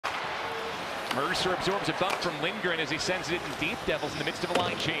Mercer absorbs a bump from Lindgren as he sends it in deep. Devils in the midst of a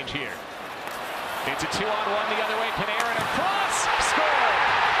line change here. It's a 2-on-1 the other way. Panarin across. Score!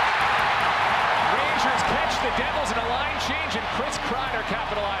 Rangers catch the Devils in a line change, and Chris Kreider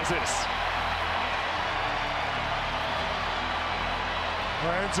capitalizes.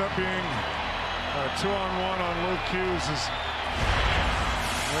 Well, it ends up being a 2-on-1 on Luke Hughes.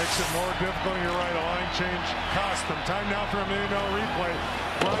 Makes it more difficult. You're right, a line change cost them. Time now for $1 million replay.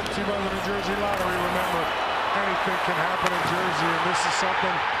 Brought to you by the New Jersey Lottery. Remember, anything can happen in Jersey, and this is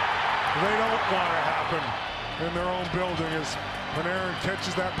something they don't want to happen in their own building as Panarin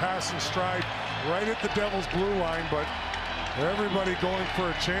catches that pass in stride right at the Devils' blue line, but everybody going for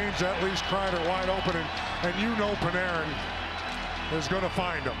a change. That leaves Kreider wide open, and you know Panarin is going to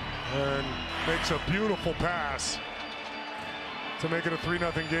find him and makes a beautiful pass to make it a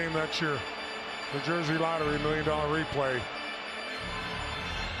 3-0 game. That's your New Jersey Lottery $1 million replay.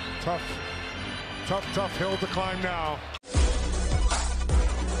 Tough hill to climb now.